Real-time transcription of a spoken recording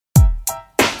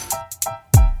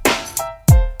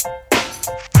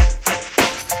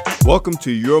Welcome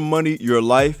to Your Money, Your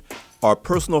Life, our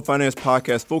personal finance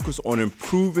podcast focused on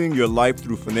improving your life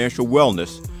through financial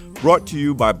wellness, brought to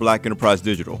you by Black Enterprise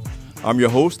Digital. I'm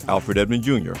your host, Alfred Edmond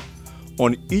Jr.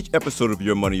 On each episode of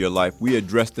Your Money, Your Life, we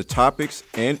address the topics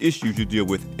and issues you deal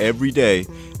with every day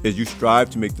as you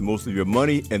strive to make the most of your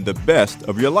money and the best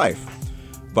of your life.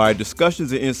 Via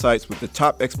discussions and insights with the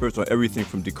top experts on everything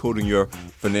from decoding your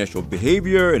financial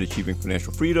behavior and achieving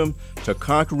financial freedom to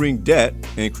conquering debt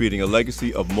and creating a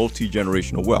legacy of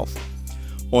multi-generational wealth.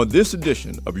 On this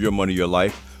edition of Your Money, Your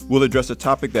Life, we'll address a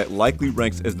topic that likely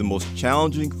ranks as the most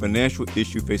challenging financial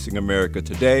issue facing America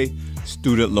today,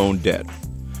 student loan debt.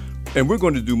 And we're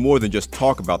going to do more than just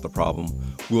talk about the problem.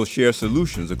 We'll share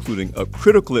solutions, including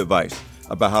critical advice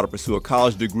about how to pursue a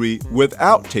college degree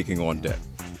without taking on debt.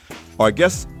 Our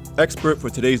guest expert for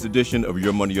today's edition of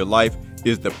Your Money, Your Life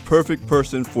is the perfect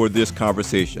person for this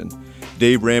conversation.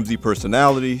 Dave Ramsey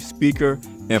personality, speaker,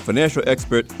 and financial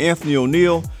expert Anthony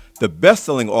Oneal, the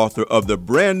best-selling author of the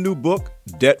brand new book,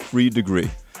 Debt-Free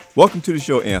Degree. Welcome to the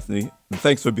show, Anthony, and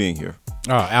thanks for being here.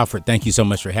 Oh, Alfred, thank you so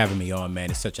much for having me on, man.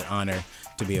 It's such an honor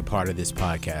to be a part of this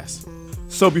podcast.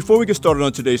 So before we get started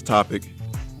on today's topic,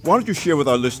 why don't you share with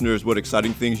our listeners what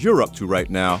exciting things you're up to right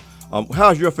now?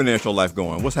 How's your financial life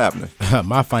going? What's happening?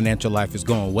 My financial life is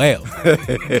going well.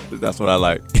 That's what I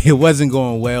like. It wasn't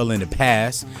going well in the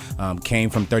past. Came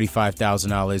from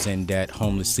 $35,000 in debt,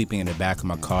 homeless, sleeping in the back of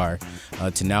my car,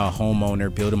 to now a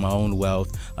homeowner, building my own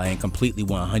wealth, and completely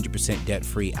 100%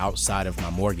 debt-free outside of my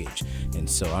mortgage. And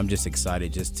so I'm just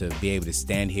excited just to be able to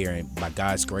stand here and by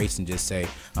God's grace and just say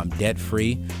I'm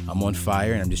debt-free, I'm on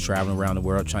fire, and I'm just traveling around the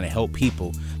world trying to help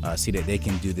people see that they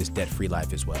can do this debt-free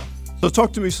life as well. So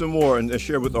talk to me some more and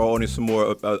share with our audience some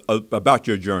more about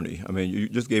your journey. I mean, you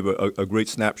just gave a great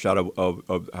snapshot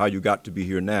of how you got to be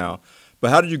here now.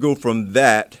 But how did you go from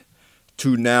that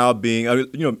to now being,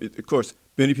 of course,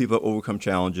 many people have overcome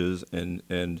challenges and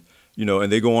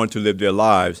they go on to live their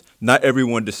lives. Not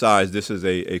everyone decides this is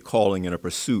a calling and a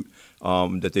pursuit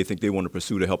that they think they want to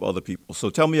pursue to help other people.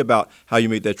 So tell me about how you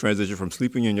made that transition from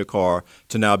sleeping in your car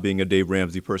to now being a Dave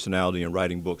Ramsey personality and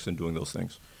writing books and doing those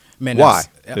things. Man, why?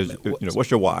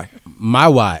 What's your why? My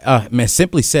why? Man,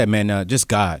 simply said, man, just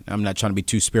God. I'm not trying to be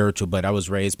too spiritual, but I was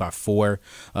raised by four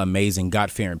amazing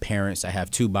God-fearing parents. I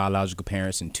have two biological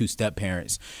parents and two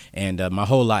step-parents. And my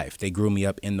whole life, they grew me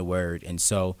up in the Word. And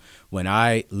so when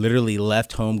I literally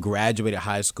left home, graduated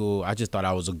high school, I just thought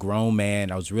I was a grown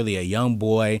man. I was really a young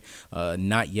boy,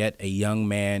 not yet a young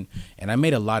man. And I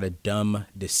made a lot of dumb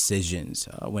decisions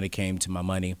when it came to my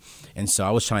money. And so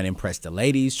I was trying to impress the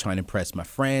ladies, trying to impress my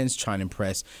friends, trying to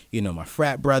impress, my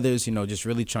frat brothers, just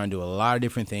really trying to do a lot of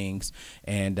different things,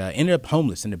 and ended up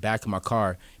homeless in the back of my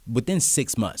car within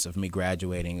 6 months of me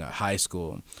graduating high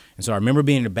school. And so I remember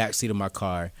being in the back seat of my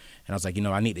car, and I was like,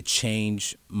 I need to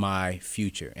change my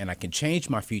future. And I can change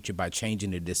my future by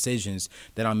changing the decisions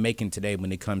that I'm making today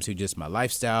when it comes to just my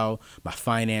lifestyle, my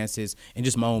finances, and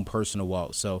just my own personal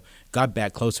walk. So got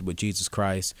back closer with Jesus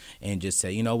Christ and just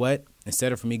said, you know what?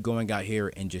 Instead of for me going out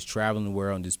here and just traveling the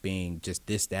world and just being just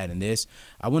this, that, and this,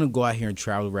 I want to go out here and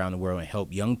travel around the world and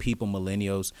help young people,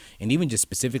 millennials, and even just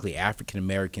specifically African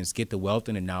Americans get the wealth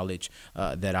and the knowledge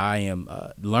that I am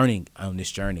learning on this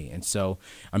journey. And so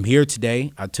I'm here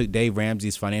today. I took Dave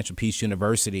Ramsey's Financial Peace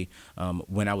University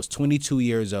when I was 22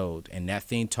 years old, and that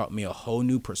thing taught me a whole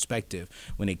new perspective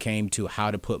when it came to how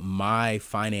to put my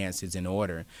finances in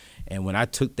order. And when I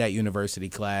took that university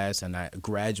class and I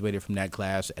graduated from that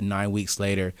class, and 9 weeks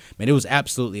later, man, it was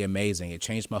absolutely amazing. It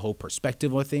changed my whole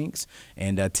perspective on things.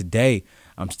 And today,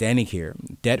 I'm standing here,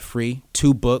 debt-free,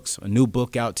 2 books, a new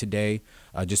book out today,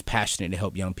 just passionate to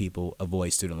help young people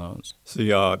avoid student loans. See,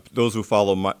 those who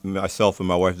follow myself and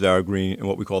my wife, Zara Green, in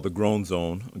what we call the Grown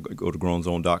Zone, go to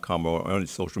grownzone.com or on any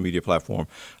social media platform,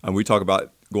 and we talk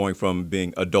about going from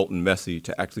being adult and messy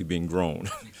to actually being grown.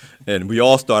 And we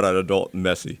all start out adult and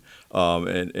messy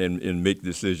and make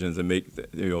decisions and make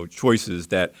choices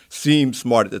that seem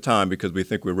smart at the time because we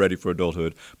think we're ready for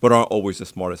adulthood, but aren't always the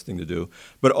smartest thing to do.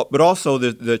 But also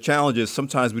the challenge is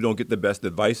sometimes we don't get the best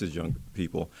advice as young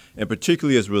people, and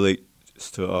particularly as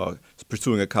relates to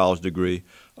pursuing a college degree.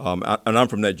 And I'm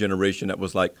from that generation that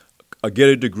was like, get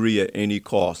a degree at any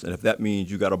cost. And if that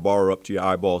means you got to borrow up to your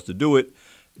eyeballs to do it,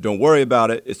 don't worry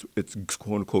about it. It's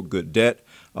quote unquote good debt.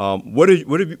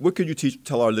 What could you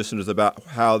tell our listeners about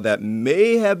how that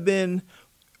may have been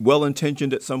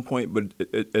well-intentioned at some point, but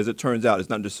as it turns out, it's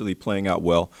not necessarily playing out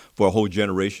well for a whole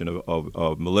generation of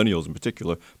millennials in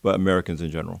particular, but Americans in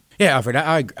general? Yeah, Alfred,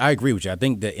 I agree with you. I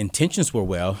think the intentions were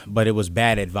well, but it was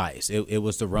bad advice. It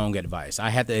was the wrong advice.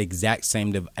 I had the exact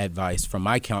same advice from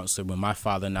my counselor when my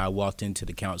father and I walked into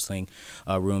the counseling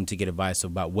room to get advice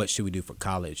about what should we do for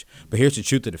college. But here's the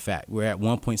truth of the fact. We're at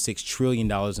 $1.6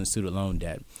 trillion in student loan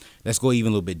debt. Let's go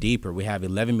even a little bit deeper. We have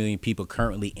 11 million people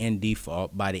currently in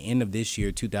default. By the end of this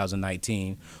year,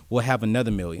 2019, we'll have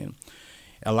another million.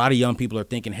 A lot of young people are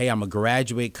thinking, hey, I'm going to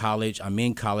graduate college. I'm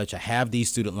in college. I have these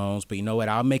student loans. But you know what?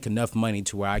 I'll make enough money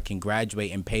to where I can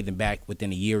graduate and pay them back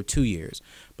within a year or 2 years.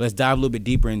 But let's dive a little bit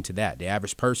deeper into that. The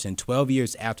average person, 12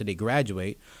 years after they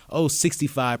graduate, owes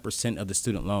 65% of the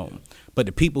student loan. But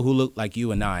the people who look like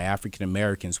you and I, African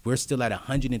Americans, we're still at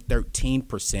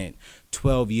 113%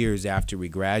 12 years after we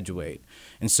graduate.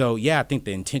 And so, yeah, I think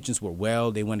the intentions were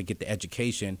well. They want to get the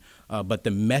education. But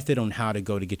the method on how to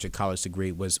go to get your college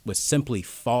degree was simply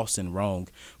false and wrong,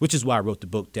 which is why I wrote the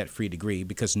book Debt Free Degree,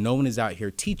 because no one is out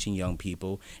here teaching young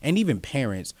people and even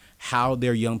parents how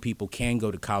their young people can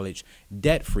go to college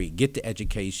debt free, get the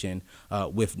education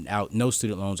without no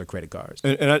student loans or credit cards.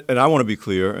 And I want to be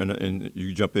clear, and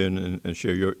you jump in and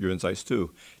share your insights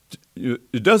too.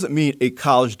 It doesn't mean a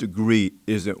college degree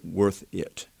isn't worth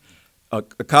it.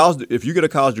 If you get a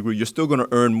college degree, you're still going to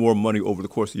earn more money over the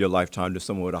course of your lifetime than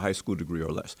someone with a high school degree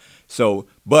or less. So,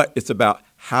 but it's about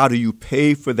how do you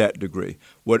pay for that degree?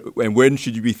 And when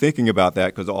should you be thinking about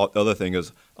that? Because the other thing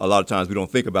is, a lot of times we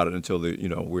don't think about it until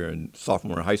we're in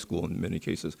sophomore in high school in many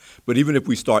cases. But even if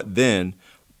we start then,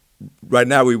 right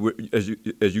now, as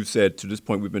you said, to this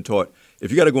point, we've been taught,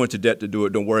 if you got to go into debt to do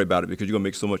it, don't worry about it because you're going to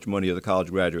make so much money as a college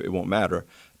graduate, it won't matter.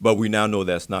 But we now know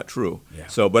that's not true. Yeah.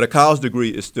 So, but a college degree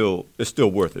is still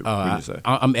worth it, would you say?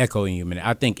 I'm echoing you, man.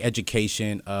 I think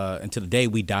education until the day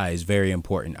we die is very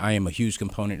important. I am a huge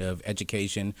component of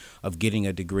education, of getting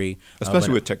a degree.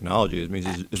 Especially with technology. It means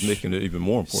it's making it even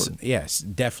more important. Yes,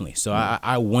 definitely. So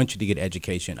I want you to get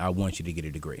education. I want you to get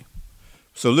a degree.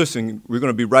 So listen, we're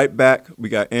going to be right back. We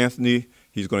got Anthony.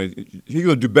 He's going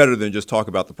to do better than just talk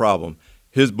about the problem.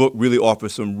 His book really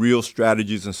offers some real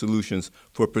strategies and solutions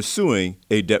for pursuing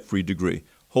a debt-free degree.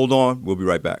 Hold on. We'll be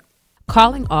right back.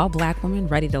 Calling all Black women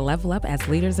ready to level up as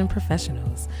leaders and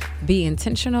professionals. Be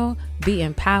intentional, be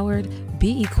empowered,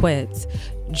 be equipped.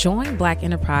 Join Black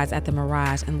Enterprise at the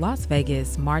Mirage in Las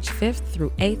Vegas, March 5th through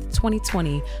 8th,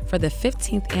 2020 for the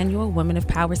 15th Annual Women of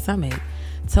Power Summit.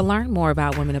 To learn more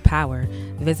about Women of Power,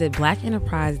 visit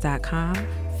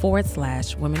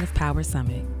blackenterprise.com/Women of Power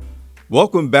Summit.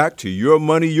 Welcome back to Your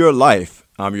Money, Your Life.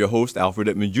 I'm your host, Alfred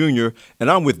Edmond Jr., and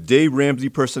I'm with Dave Ramsey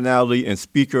personality and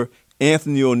speaker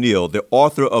Anthony Oneal, the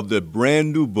author of the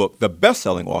brand new book, the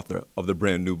best-selling author of the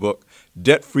brand new book,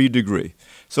 Debt Free Degree.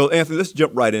 So, Anthony, let's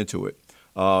jump right into it.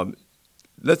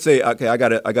 Let's say, okay, I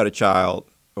got a child,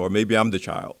 or maybe I'm the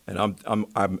child, and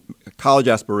I'm college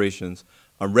aspirations.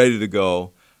 I'm ready to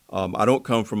go. I don't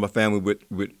come from a family with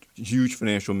huge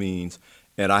financial means,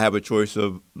 and I have a choice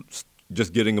of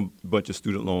just getting a bunch of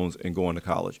student loans and going to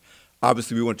college.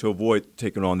 Obviously, we want to avoid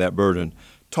taking on that burden.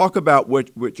 Talk about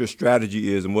what your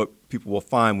strategy is and what people will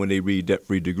find when they read Debt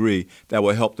Free Degree that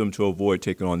will help them to avoid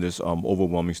taking on this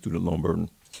overwhelming student loan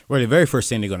burden. Well, the very first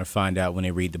thing they're going to find out when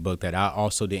they read the book that I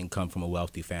also didn't come from a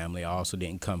wealthy family. I also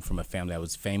didn't come from a family that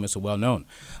was famous or well-known.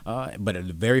 But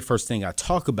the very first thing I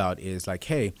talk about is like,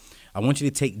 hey, I want you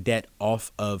to take debt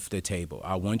off of the table.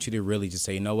 I want you to really just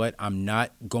say, you know what, I'm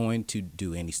not going to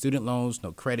do any student loans,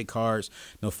 no credit cards,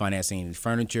 no financing any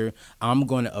furniture. I'm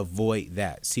going to avoid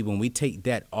that. See, when we take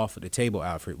debt off of the table,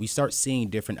 Alfred, we start seeing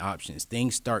different options.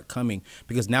 Things start coming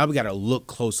because now we got to look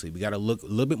closely. We got to look a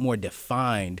little bit more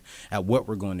defined at what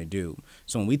we're going to do.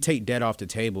 So when we take debt off the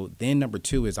table, then number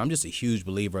two is I'm just a huge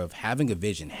believer of having a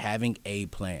vision, having a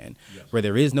plan. Yes. Where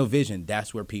there is no vision,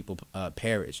 that's where people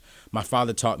perish. My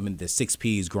father taught me the 6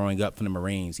 P's growing up from the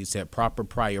Marines. He said proper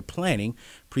prior planning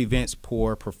prevents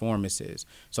poor performances.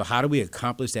 So how do we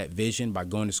accomplish that vision by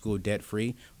going to school debt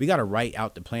free? We got to write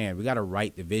out the plan. We got to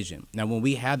write the vision. Now, when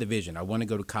we have the vision, I want to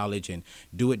go to college and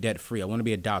do it debt free. I want to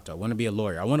be a doctor. I want to be a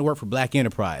lawyer. I want to work for Black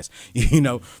Enterprise.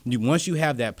 Once you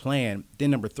have that plan,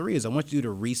 then number three is I want you to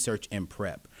research and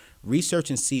prep. Research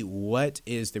and see what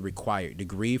is the required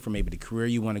degree for maybe the career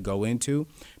you want to go into.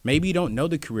 Maybe you don't know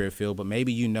the career field, but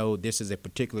maybe you know this is a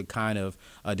particular kind of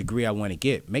degree I want to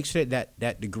get. Make sure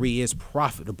that degree is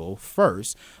profitable. profitable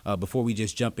first before we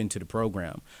just jump into the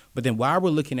program. But then while we're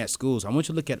looking at schools, I want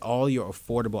you to look at all your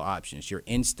affordable options, your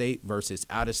in-state versus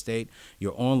out-of-state,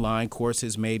 your online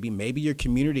courses maybe your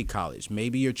community college,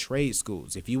 maybe your trade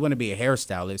schools. If you want to be a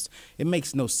hairstylist, it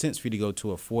makes no sense for you to go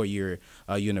to a 4-year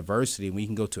university when you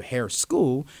can go to a hair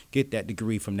school, get that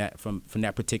degree from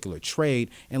that particular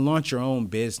trade, and launch your own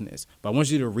business. But I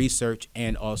want you to research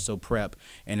and also prep.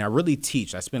 And I really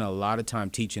teach. I spend a lot of time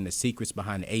teaching the secrets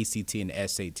behind the ACT and the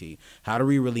SAT. How do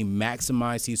we really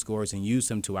maximize these scores and use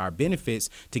them to our benefits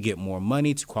to get more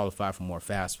money, to qualify for more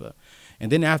FAFSA?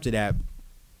 And then after that,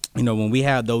 when we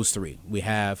have those three, we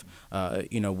have,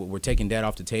 we're taking debt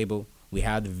off the table. We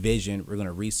have the vision. We're going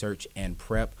to research and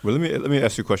prep. Well, let me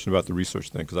ask you a question about the research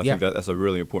thing, because I think that's a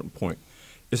really important point.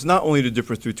 It's not only the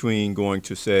difference between going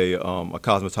to, say, a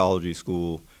cosmetology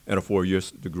school and a 4-year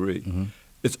degree. Mm-hmm.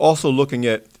 It's also looking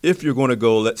at, if you're going to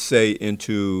go, let's say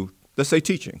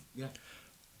teaching. Yeah.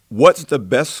 What's the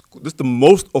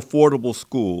most affordable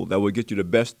school that will get you the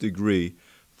best degree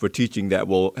for teaching that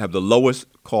will have the lowest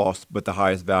cost but the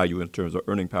highest value in terms of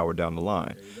earning power down the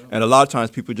line? And a lot of times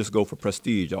people just go for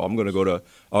prestige. I'm going to go to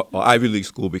an Ivy League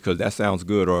school because that sounds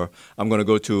good, or I'm going to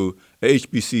go to a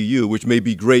HBCU, which may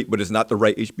be great, but it's not the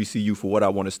right HBCU for what I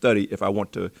want to study if I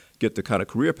want to get the kind of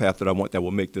career path that I want that will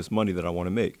make this money that I want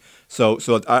to make. So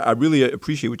I really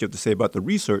appreciate what you have to say about the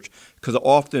research, because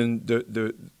often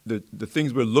the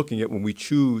things we're looking at when we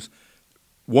choose,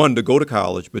 one, to go to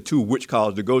college, but two, which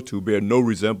college to go to, bear no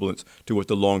resemblance to what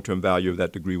the long-term value of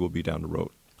that degree will be down the road.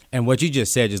 And what you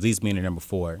just said just leads me into number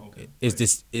 4. Okay. Is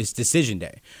decision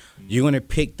day. Mm-hmm. You're going to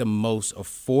pick the most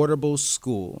affordable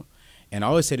school. And I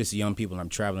always say this to young people when I'm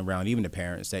traveling around, even to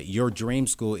parents, that your dream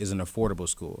school is an affordable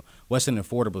school. What's an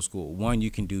affordable school? One, you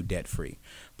can do debt-free.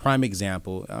 Prime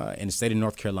example, in the state of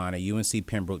North Carolina, UNC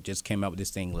Pembroke just came out with this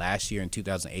thing last year in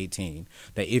 2018,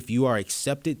 that if you are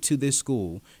accepted to this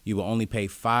school, you will only pay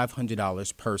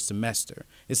 $500 per semester.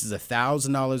 This is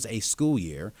 $1,000 a school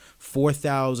year,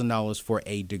 $4,000 for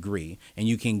a degree. And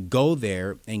you can go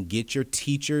there and get your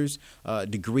teacher's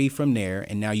degree from there,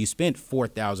 and now you spent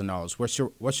 $4,000.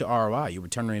 What's your ROI? Your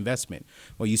return on investment.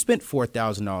 Well, you spent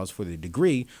 $4,000 for the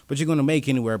degree, but you're going to make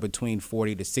anywhere between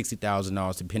 $40,000 to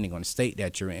 $60,000 depending on the state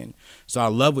that you're in. So I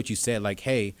love what you said, like,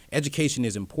 hey, education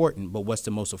is important, but what's the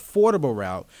most affordable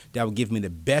route that will give me the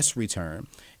best return?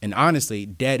 And honestly,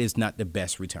 debt is not the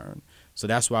best return. So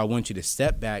that's why I want you to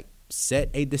step back, set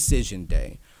a decision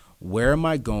day. Where am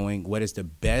I going? What is the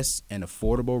best and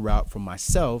affordable route for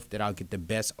myself that I'll get the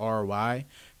best ROI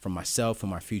for myself and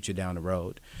my future down the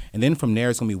road? And then from there,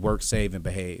 it's going to be work, save, and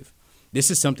behave. This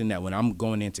is something that when I'm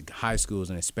going into high schools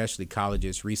and especially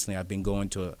colleges, recently I've been going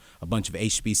to a bunch of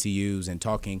HBCUs and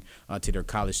talking to their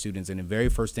college students. And the very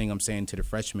first thing I'm saying to the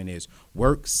freshmen is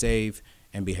work, save,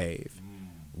 and behave.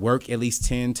 Work at least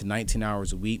 10 to 19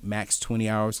 hours a week, max 20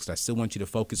 hours, because I still want you to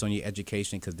focus on your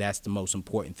education, because that's the most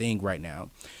important thing right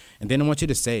now. And then I want you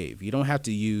to save. You don't have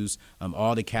to use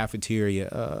all the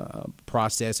cafeteria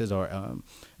processes or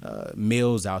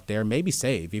meals out there. Maybe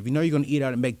save. If you know you're going to eat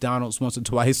out at McDonald's once or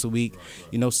twice a week,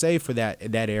 save for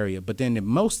that area. But then the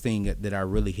most thing that I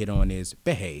really hit on is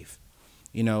behave.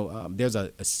 There's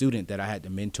a student that I had to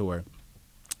mentor.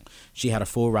 She had a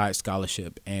full ride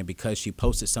scholarship, and because she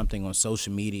posted something on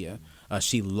social media,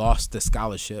 she lost the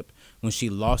scholarship. When she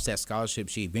lost that scholarship,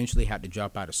 she eventually had to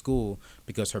drop out of school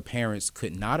because her parents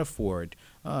could not afford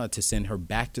to send her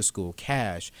back to school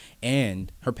cash,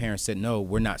 and her parents said, no,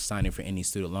 we're not signing for any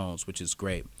student loans, which is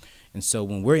great. And so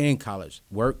when we're in college,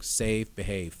 work, save,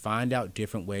 behave. Find out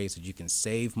different ways that you can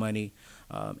save money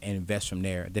and invest from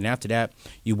there. Then after that,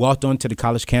 you walked onto the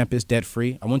college campus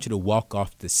debt-free. I want you to walk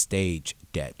off the stage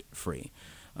debt-free.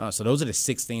 So those are the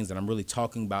 6 things that I'm really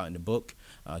talking about in the book.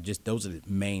 Just those are the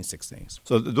main 6 things.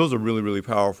 So those are really, really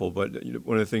powerful. But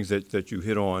one of the things that you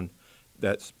hit on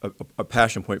that's a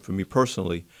passion point for me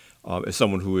personally, as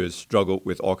someone who has struggled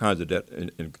with all kinds of debt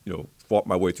and fought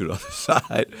my way through the other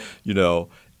side,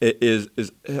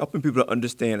 is helping people to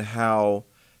understand how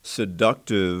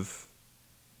seductive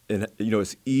and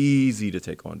it's easy to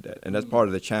take on debt, and that's part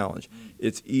of the challenge.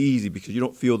 It's easy because you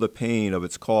don't feel the pain of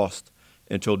its cost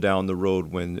until down the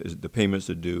road when the payments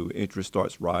are due, interest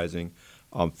starts rising,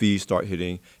 fees start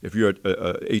hitting. If you're an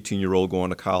 18-year-old going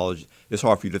to college, it's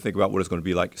hard for you to think about what it's going to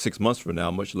be like 6 months from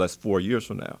now, much less 4 years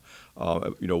from now.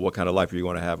 What kind of life are you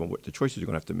going to have and what the choices you're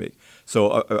going to have to make.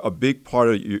 So a big part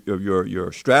of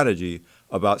your strategy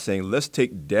about saying let's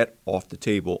take debt off the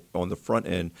table on the front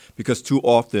end, because too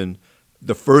often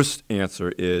the first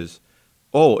answer is,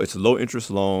 oh, it's a low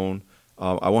interest loan.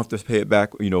 I won't have to pay it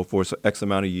back, for X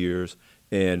amount of years.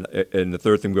 And the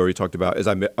third thing we already talked about is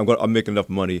I'm making enough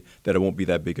money that it won't be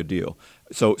that big a deal.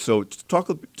 So talk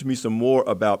to me some more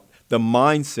about the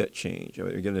mindset change.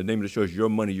 Again, the name of the show is Your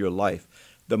Money, Your Life.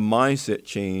 The mindset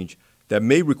change that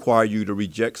may require you to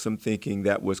reject some thinking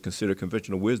that was considered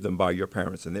conventional wisdom by your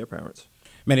parents and their parents.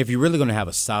 Man, if you're really going to have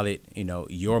a solid,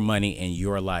 your money and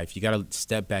your life, you got to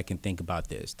step back and think about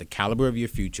this. The caliber of your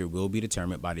future will be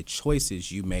determined by the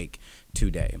choices you make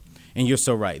today. And you're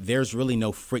so right. There's really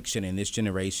no friction in this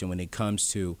generation when it comes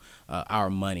to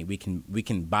our money. We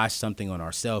can buy something on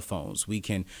our cell phones. We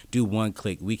can do one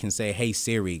click. We can say, hey,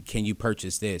 Siri, can you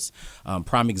purchase this?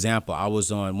 Prime example, I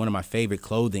was on one of my favorite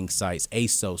clothing sites,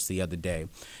 ASOS, the other day.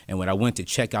 And when I went to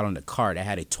check out on the cart, I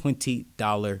had a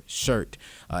 $20 shirt.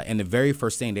 And the very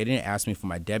first thing, they didn't ask me for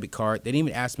my debit card. They didn't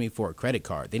even ask me for a credit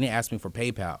card. They didn't ask me for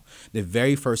PayPal. The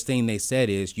very first thing they said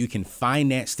is you can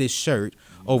finance this shirt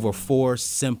over 4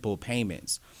 simple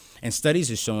payments. And studies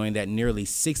are showing that nearly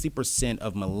 60%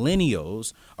 of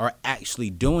millennials are actually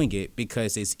doing it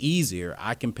because it's easier.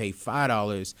 I can pay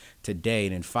 $5 today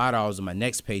than $5 on my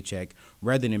next paycheck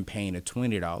rather than paying a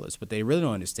 $20. But they really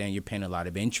don't understand you're paying a lot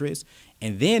of interest.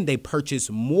 And then they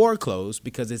purchase more clothes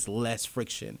because it's less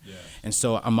friction. Yes. And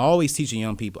so I'm always teaching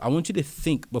young people, I want you to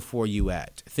think before you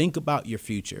act. Think about your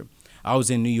future. I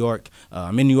was in New York.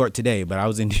 I'm in New York today, but I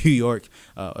was in New York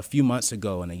a few months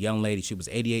ago, and a young lady, she was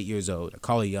 88 years old. I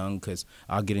call her young because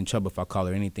I'll get in trouble if I call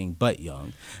her anything but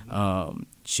young.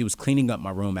 She was cleaning up my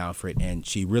room, Alfred, and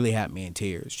she really had me in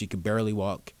tears. She could barely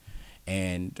walk,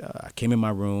 and I came in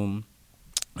my room,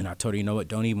 and I told her, you know what,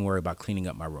 don't even worry about cleaning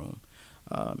up my room.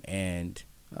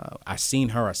 I seen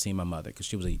her, I seen my mother, because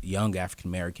she was a young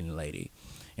African-American lady.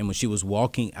 And when she was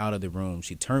walking out of the room,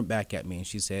 she turned back at me, and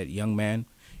she said, young man,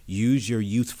 use your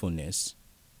youthfulness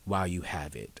while you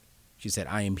have it. She said,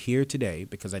 I am here today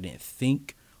because I didn't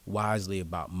think wisely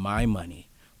about my money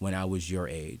when I was your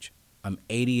age. I'm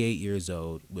 88 years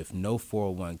old with no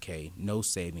 401k, no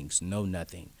savings, no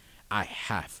nothing. I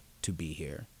have to be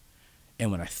here.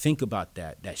 And when I think about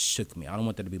that, that shook me. I don't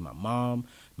want that to be my mom,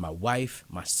 my wife,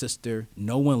 my sister,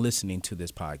 no one listening to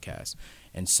this podcast.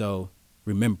 And so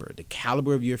remember, the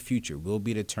caliber of your future will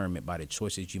be determined by the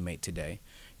choices you make today.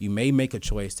 You may make a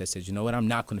choice that says, you know what, I'm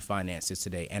not going to finance this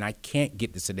today, and I can't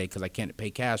get this today because I can't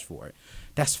pay cash for it.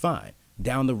 That's fine.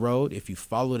 Down the road, if you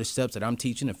follow the steps that I'm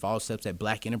teaching and follow steps that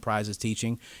Black Enterprise is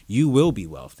teaching, you will be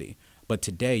wealthy. But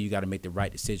today, you got to make the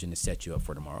right decision to set you up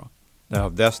for tomorrow. Now,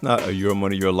 if that's not a Your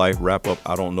Money, Your Life wrap-up,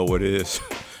 I don't know what is.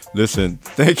 Listen,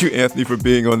 thank you, Anthony, for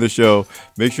being on the show.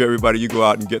 Make sure, everybody, you go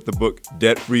out and get the book,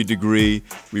 Debt-Free Degree.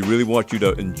 We really want you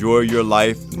to enjoy your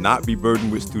life, not be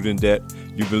burdened with student debt.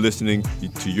 You've been listening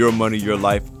to Your Money, Your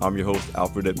Life. I'm your host,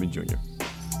 Alfred Edmond Jr.